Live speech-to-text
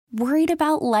Worried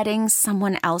about letting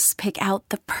someone else pick out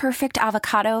the perfect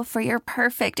avocado for your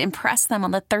perfect impress them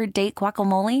on the third date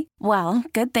guacamole? Well,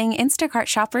 good thing Instacart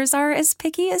shoppers are as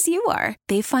picky as you are.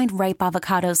 They find ripe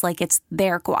avocados like it's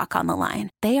their guac on the line.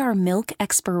 They are milk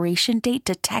expiration date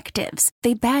detectives.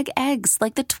 They bag eggs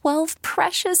like the 12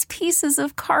 precious pieces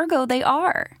of cargo they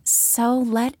are. So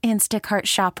let Instacart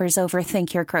shoppers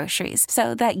overthink your groceries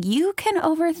so that you can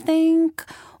overthink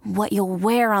what you'll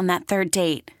wear on that third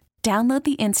date. Download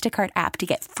the Instacart app to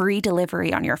get free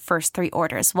delivery on your first 3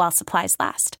 orders while supplies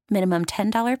last. Minimum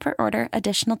 $10 per order.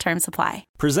 Additional terms apply.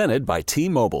 Presented by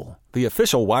T-Mobile, the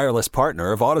official wireless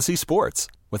partner of Odyssey Sports.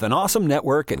 With an awesome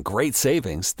network and great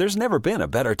savings, there's never been a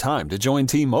better time to join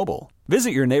T-Mobile. Visit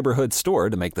your neighborhood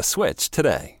store to make the switch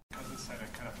today. As I said,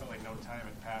 it kind of felt like no time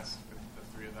had passed with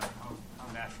the three of them.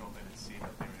 How natural did it seem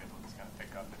that they were able to just kind of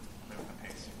pick up and live at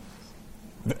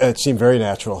the pace? It seemed very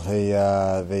natural.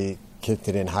 They kicked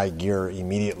it in high gear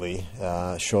immediately,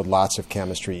 showed lots of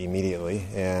chemistry immediately,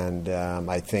 and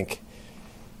I think,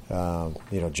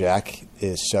 Jack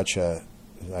is such a,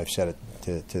 I've said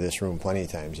it to this room plenty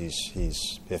of times,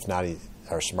 he's if not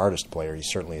our smartest player, he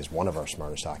certainly is one of our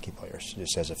smartest hockey players.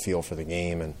 Just has a feel for the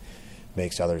game and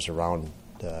makes others around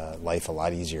life a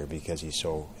lot easier because he's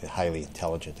so highly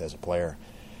intelligent as a player.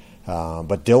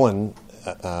 But Dylan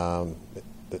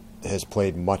has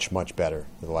played much, much better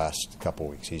the last couple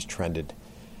of weeks. He's trended.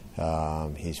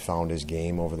 He's found his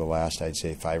game over the last, I'd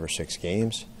say, 5 or 6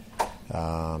 games.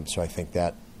 So I think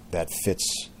that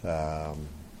fits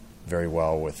very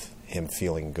well with him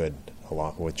feeling good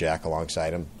along with Jack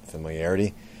alongside him,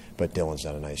 familiarity. But Dylan's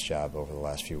done a nice job over the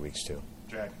last few weeks too.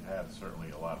 Jack had certainly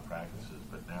a lot of practices,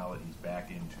 but now that he's back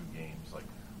in 2 games,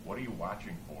 what are you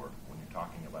watching for when you're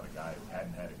talking about a guy who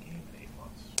hadn't had a game in 8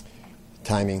 months?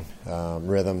 Timing,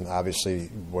 rhythm. Obviously,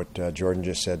 what Jordan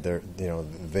just said.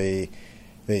 They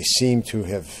seem to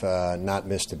have not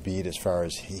missed a beat as far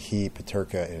as he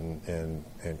Peterka,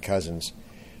 and Cousins.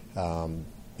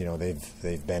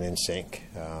 They've been in sync.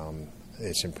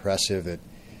 It's impressive that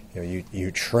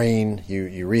you train,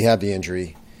 you rehab the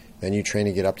injury, then you train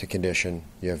to get up to condition.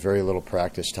 You have very little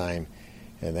practice time,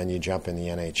 and then you jump in the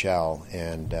NHL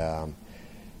and.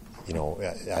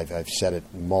 I've said it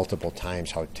multiple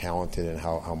times how talented and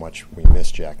how much we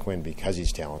miss Jack Quinn because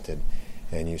he's talented,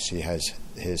 and you see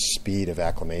his speed of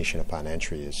acclimation upon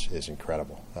entry is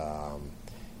incredible,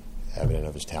 evident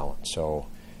of his talent. So,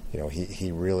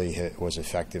 he really was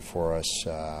effective for us.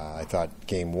 I thought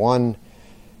game 1,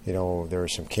 there were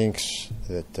some kinks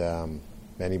that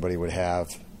anybody would have.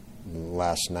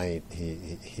 Last night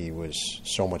he was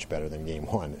so much better than game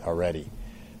 1 already.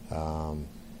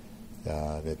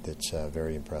 That's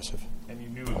very impressive. And you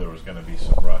knew there was going to be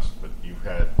some rust, but you've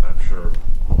had, I'm sure,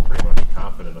 pretty much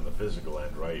confident on the physical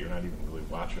end, right? You're not even really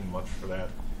watching much for that?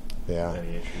 Yeah.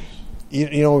 Any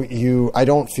issues? I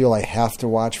don't feel I have to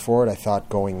watch for it. I thought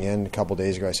going in a couple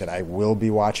days ago, I said I will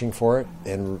be watching for it.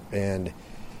 And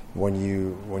when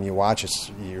you watch it,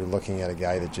 you're looking at a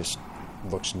guy that just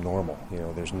looks normal.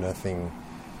 There's nothing,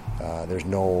 there's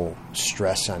no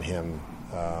stress on him.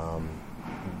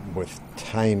 With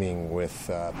timing,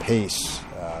 with pace,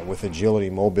 with agility,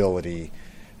 mobility,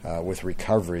 with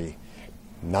recovery,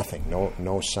 nothing.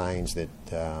 No signs that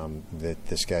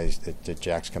that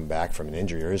Jack's come back from an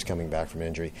injury or is coming back from an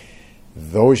injury.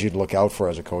 Those you'd look out for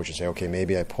as a coach and say, okay,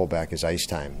 maybe I pull back his ice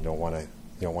time. Don't want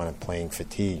to playing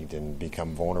fatigued and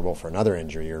become vulnerable for another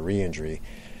injury or re-injury.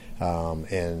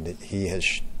 And he has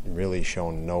really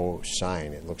shown no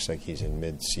sign. It looks like he's in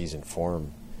mid-season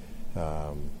form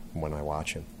when I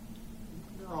watch him.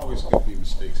 There always could be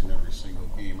mistakes in every single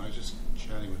game. I was just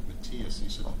chatting with Matthias, and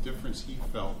he said the difference he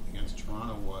felt against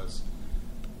Toronto was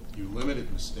you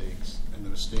limited mistakes, and the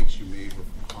mistakes you made were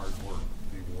from hard work.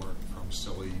 They weren't from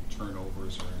silly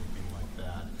turnovers or anything like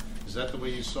that. Is that the way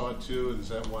you saw it too? Is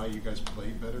that why you guys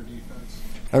played better defense?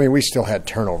 I mean, we still had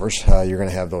turnovers. You're going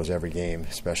to have those every game,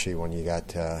 especially when you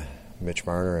got Mitch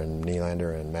Marner and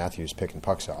Nylander and Matthews picking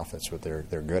pucks off. That's what they're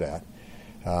good at.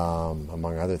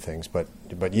 Among other things, but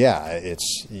yeah,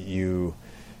 it's you.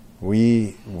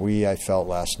 I felt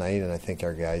last night, and I think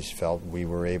our guys felt we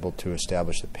were able to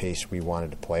establish the pace we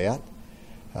wanted to play at,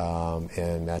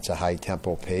 and that's a high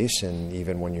tempo pace. And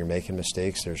even when you're making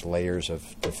mistakes, there's layers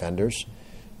of defenders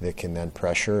that can then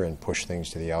pressure and push things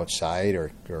to the outside,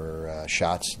 or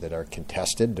shots that are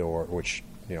contested, or which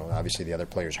obviously the other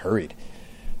player's hurried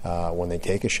when they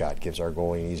take a shot. Gives our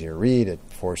goalie an easier read. It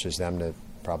forces them to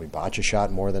probably botch a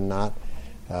shot more than not.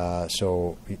 But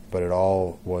it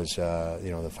all was,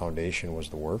 the foundation was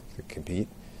the work, the compete,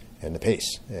 and the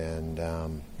pace. And,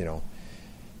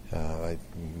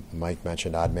 Mike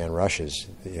mentioned odd man rushes.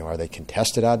 Are they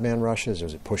contested odd man rushes?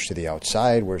 Is it pushed to the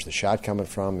outside? Where's the shot coming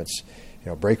from? It's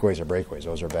breakaways are breakaways.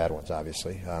 Those are bad ones,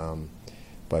 obviously.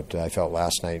 But I felt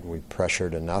last night we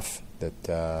pressured enough that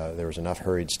there was enough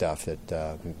hurried stuff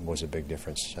that was a big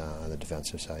difference on the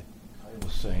defensive side. I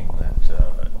was saying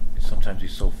that sometimes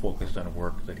he's so focused on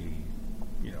work that he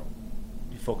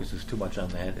focuses too much on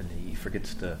that and he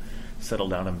forgets to settle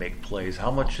down and make plays.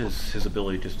 How much is his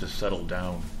ability just to settle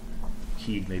down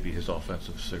keyed maybe his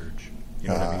offensive surge? You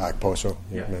know what I mean? Okposo,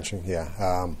 you mentioned,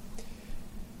 yeah.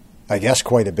 I guess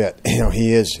quite a bit.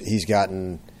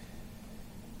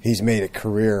 He's made a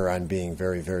career on being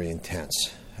very, very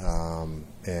intense,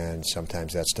 and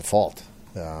sometimes that's default,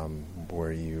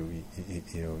 where you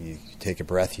take a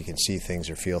breath, you can see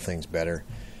things or feel things better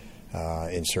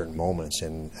in certain moments,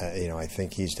 and I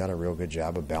think he's done a real good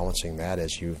job of balancing that,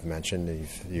 as you've mentioned.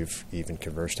 You've even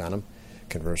conversed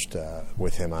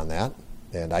with him on that,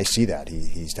 and I see that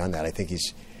he's done that. I think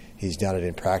he's done it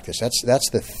in practice. That's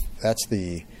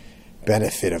the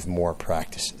benefit of more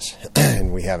practices,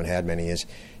 and we haven't had many. Is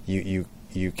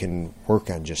you can work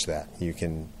on just that. You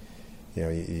can,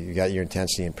 you got your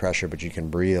intensity and pressure, but you can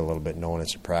breathe a little bit knowing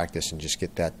it's a practice and just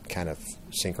get that kind of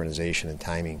synchronization and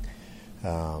timing.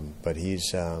 But he's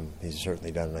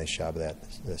certainly done a nice job of that,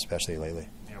 especially lately.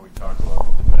 We talked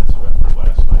about the defensive effort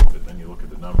last night, but then you look at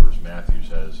the numbers. Matthews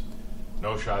has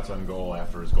no shots on goal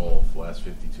after his goal for the last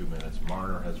 52 minutes.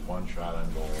 Marner has 1 shot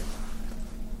on goal.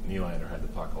 Nylander had the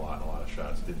puck a lot of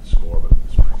shots, didn't score, but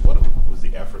what was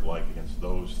the effort like against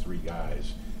those 3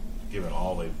 guys, given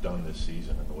all they've done this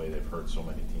season and the way they've hurt so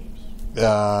many teams?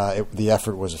 The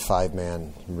effort was a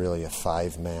 5-man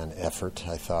effort.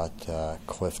 I thought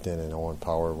Clifton and Owen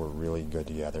Power were really good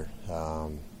together.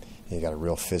 You got a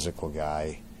real physical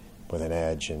guy with an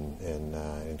edge,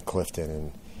 and Clifton,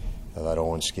 and I thought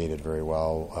Owen skated very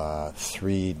well.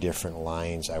 3 different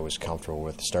lines I was comfortable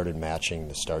with. Started matching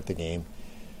to start the game.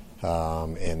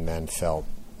 And then felt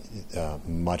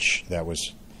much that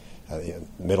was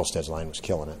Middlestead's line was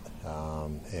killing it,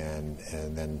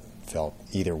 and then felt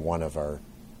either one of our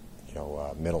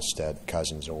Middlestead,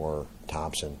 Cousins, or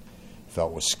Thompson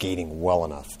felt was skating well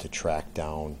enough to track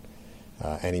down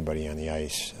anybody on the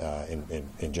ice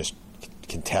and just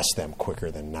contest them quicker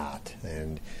than not.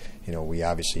 And we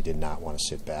obviously did not want to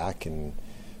sit back, and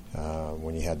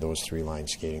when you had those 3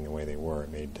 lines skating the way they were,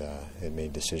 it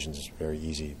made decisions very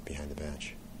easy behind the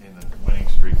bench. And the winning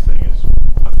streak thing is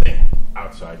a thing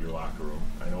outside your locker room.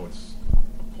 I know it's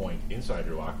a point inside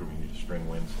your locker room. You need to string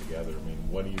wins together. I mean,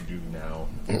 what do you do now?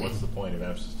 What's the point of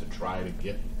emphasis to try to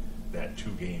get that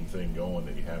 2-game thing going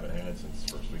that you haven't had since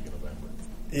the first week of November?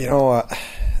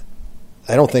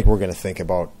 I don't think we're going to think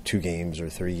about 2 games or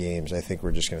 3 games. I think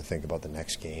we're just going to think about the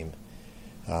next game.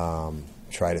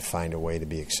 Try to find a way to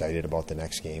be excited about the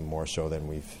next game more so than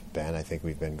we've been. I think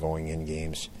we've been going in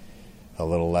games a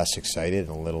little less excited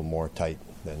and a little more tight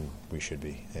than we should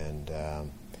be. And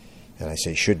I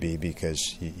say should be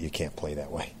because you can't play that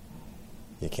way.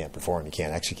 You can't perform. You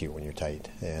can't execute when you're tight.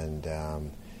 And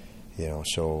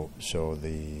so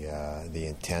the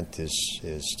intent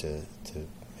is to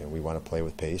we want to play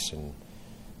with pace and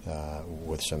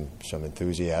with some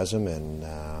enthusiasm, and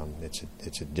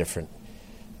it's a different.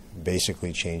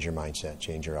 Basically change your mindset,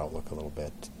 change your outlook a little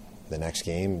bit. The next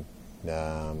game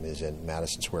is at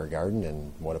Madison Square Garden,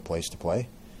 and what a place to play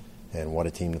and what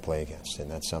a team to play against.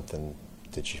 And that's something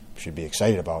that you should be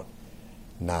excited about,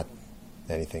 not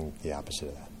anything the opposite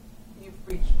of that. You've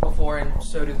preached before, and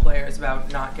so do players,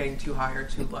 about not getting too high or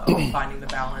too low, finding the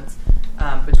balance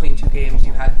between 2 games.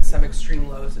 You had some extreme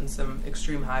lows and some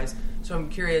extreme highs. So I'm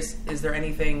curious, is there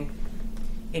anything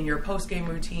in your post-game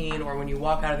routine or when you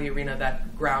walk out of the arena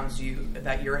that grounds you,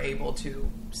 that you're able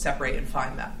to separate and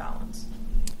find that balance?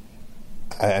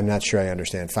 I'm not sure I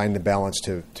understand. Find the balance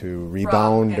to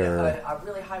rebound, from or a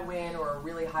really high win or a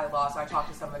really high loss. I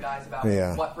talked to some of the guys about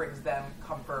what brings them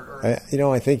comfort.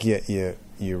 I think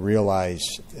you realize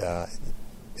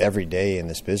every day in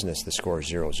this business the score is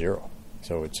 0-0,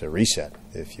 so it's a reset.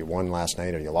 If you won last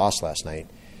night or you lost last night,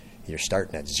 you're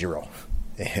starting at 0,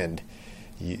 and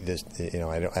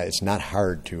it's not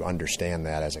hard to understand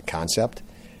that as a concept.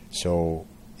 So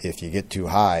if you get too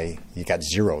high, you got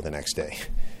 0 the next day.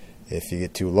 If you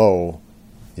get too low,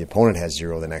 the opponent has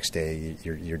 0 the next day.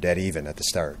 You're dead even at the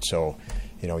start. So,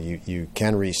 you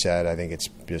can reset. I think it's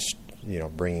just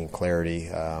bringing clarity.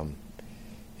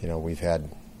 We've had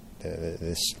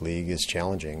this league is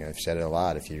challenging. I've said it a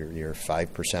lot. If you're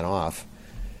 5% off,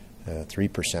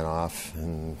 3% off,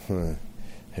 and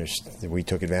we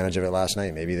took advantage of it last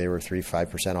night. Maybe they were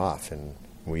 5% off, and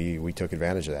we took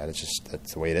advantage of that. It's just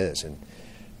that's the way it is. And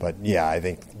But yeah, I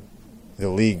think the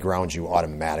league grounds you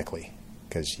automatically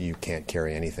because you can't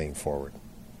carry anything forward.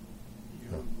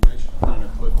 You mentioned Connor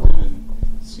Clifton, and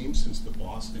it seems since the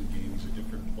Boston game he's a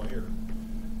different player.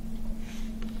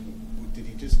 Did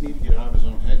he just need to get out of his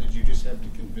own head? Did you just have to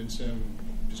convince him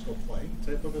just go play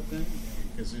type of a thing?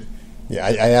 Because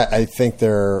I think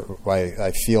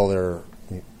I feel they're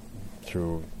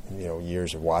through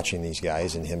years of watching these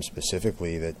guys and him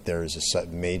specifically that there's a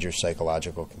major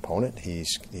psychological component.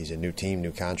 He's a new team,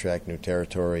 new contract, new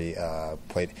territory.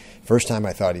 First time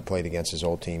I thought he played against his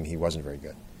old team, he wasn't very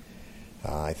good.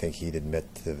 I think he'd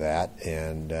admit to that,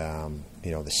 and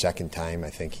the second time I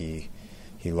think he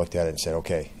looked at it and said,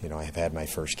 okay, I have had my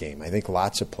first game. I think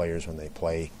lots of players when they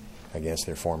play against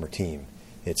their former team,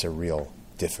 it's a real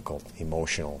difficult,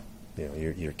 emotional.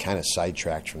 You're kind of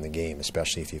sidetracked from the game,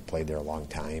 especially if you've played there a long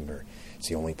time or it's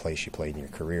the only place you played in your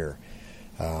career.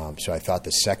 So I thought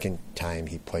the second time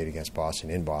he played against Boston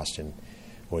in Boston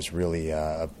was really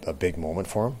a big moment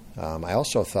for him. I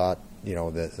also thought,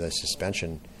 the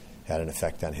suspension had an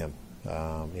effect on him.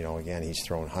 Again, he's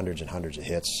thrown hundreds and hundreds of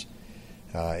hits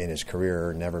in his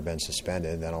career, never been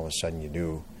suspended. Then all of a sudden you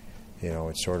do.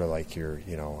 It's sort of like you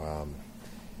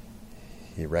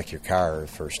wreck your car the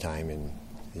first time and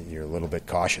you're a little bit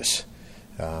cautious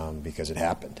because it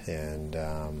happened, and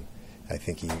I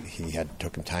think he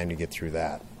took him time to get through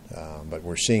that. But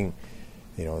we're seeing,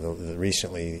 the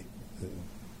recently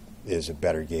is a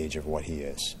better gauge of what he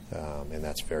is, and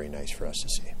that's very nice for us to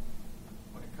see.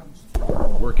 When it comes to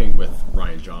working with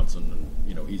Ryan Johnson,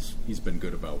 and he's been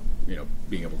good about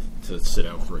being able to sit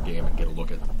out for a game and get a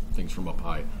look at things from up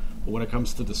high. But when it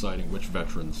comes to deciding which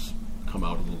veterans come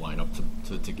out of the lineup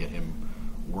to get him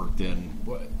worked in,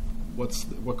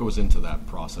 what goes into that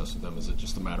process with them? Is it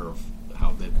just a matter of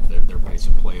how their pace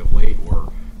of play of late,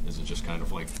 or is it just kind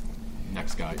of like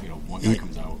next guy, one guy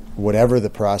comes out? Whatever the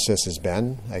process has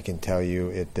been, I can tell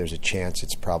you there's a chance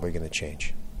it's probably going to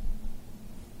change.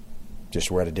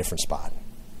 Just we're at a different spot.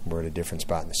 We're at a different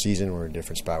spot in the season. We're at a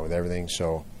different spot with everything.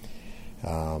 So,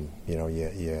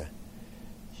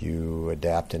 you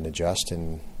adapt and adjust,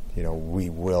 and we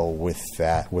will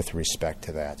with respect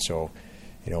to that. So.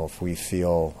 If we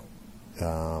feel,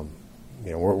 we're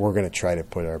going to try to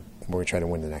we're going to try to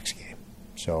win the next game.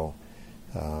 So,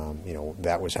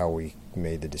 that was how we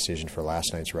made the decision for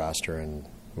last night's roster, and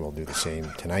we'll do the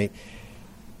same tonight.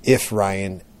 If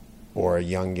Ryan or a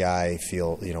young guy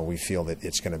we feel that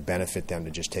it's going to benefit them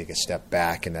to just take a step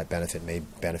back, and that benefit may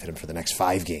benefit them for the next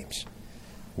 5 games,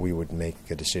 we would make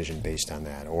a decision based on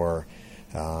that. Or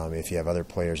if you have other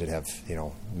players that have,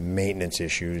 maintenance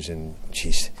issues and,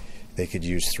 they could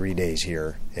use 3 days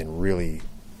here and really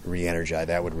re-energize.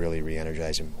 That would really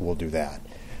re-energize him. We'll do that.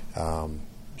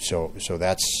 So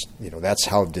that's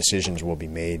how decisions will be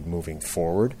made moving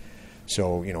forward.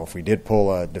 So if we did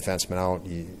pull a defenseman out,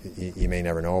 you may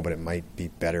never know, but it might be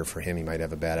better for him. He might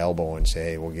have a bad elbow and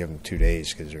say, hey, we'll give him 2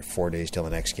 days because there's 4 days till the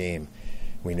next game.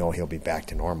 We know he'll be back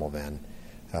to normal then.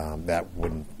 That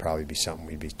wouldn't probably be something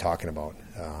we'd be talking about,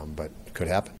 but it could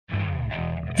happen.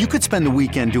 You could spend the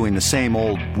weekend doing the same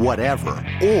old whatever,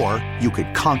 or you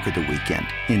could conquer the weekend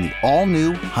in the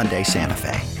all-new Hyundai Santa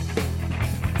Fe.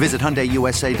 Visit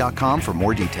HyundaiUSA.com for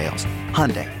more details.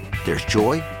 Hyundai, there's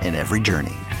joy in every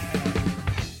journey.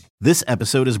 This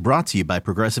episode is brought to you by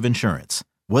Progressive Insurance.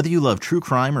 Whether you love true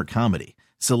crime or comedy,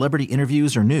 celebrity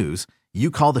interviews or news,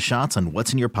 you call the shots on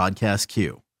what's in your podcast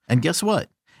queue. And guess what?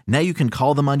 Now you can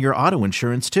call them on your auto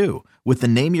insurance too with the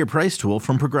Name Your Price tool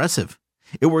from Progressive.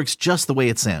 It works just the way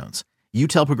it sounds. You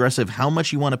tell Progressive how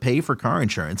much you want to pay for car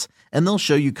insurance, and they'll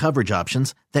show you coverage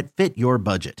options that fit your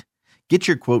budget. Get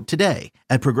your quote today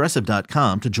at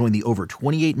Progressive.com to join the over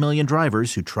 28 million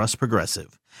drivers who trust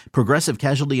Progressive. Progressive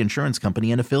Casualty Insurance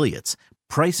Company and Affiliates.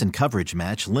 Price and coverage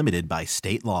match limited by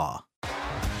state law.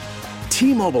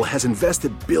 T-Mobile has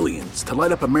invested billions to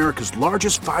light up America's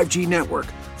largest 5G network,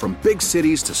 from big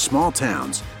cities to small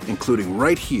towns, including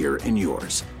right here in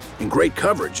yours. And great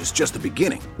coverage is just the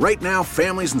beginning. Right now,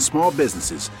 families and small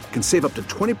businesses can save up to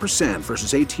 20%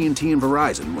 versus AT&T and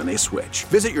Verizon when they switch.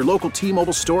 Visit your local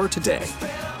T-Mobile store today.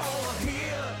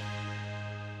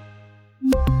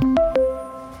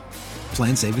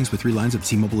 Plan savings with 3 lines of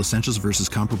T-Mobile Essentials versus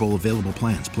comparable available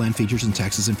plans. Plan features and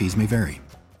taxes and fees may vary.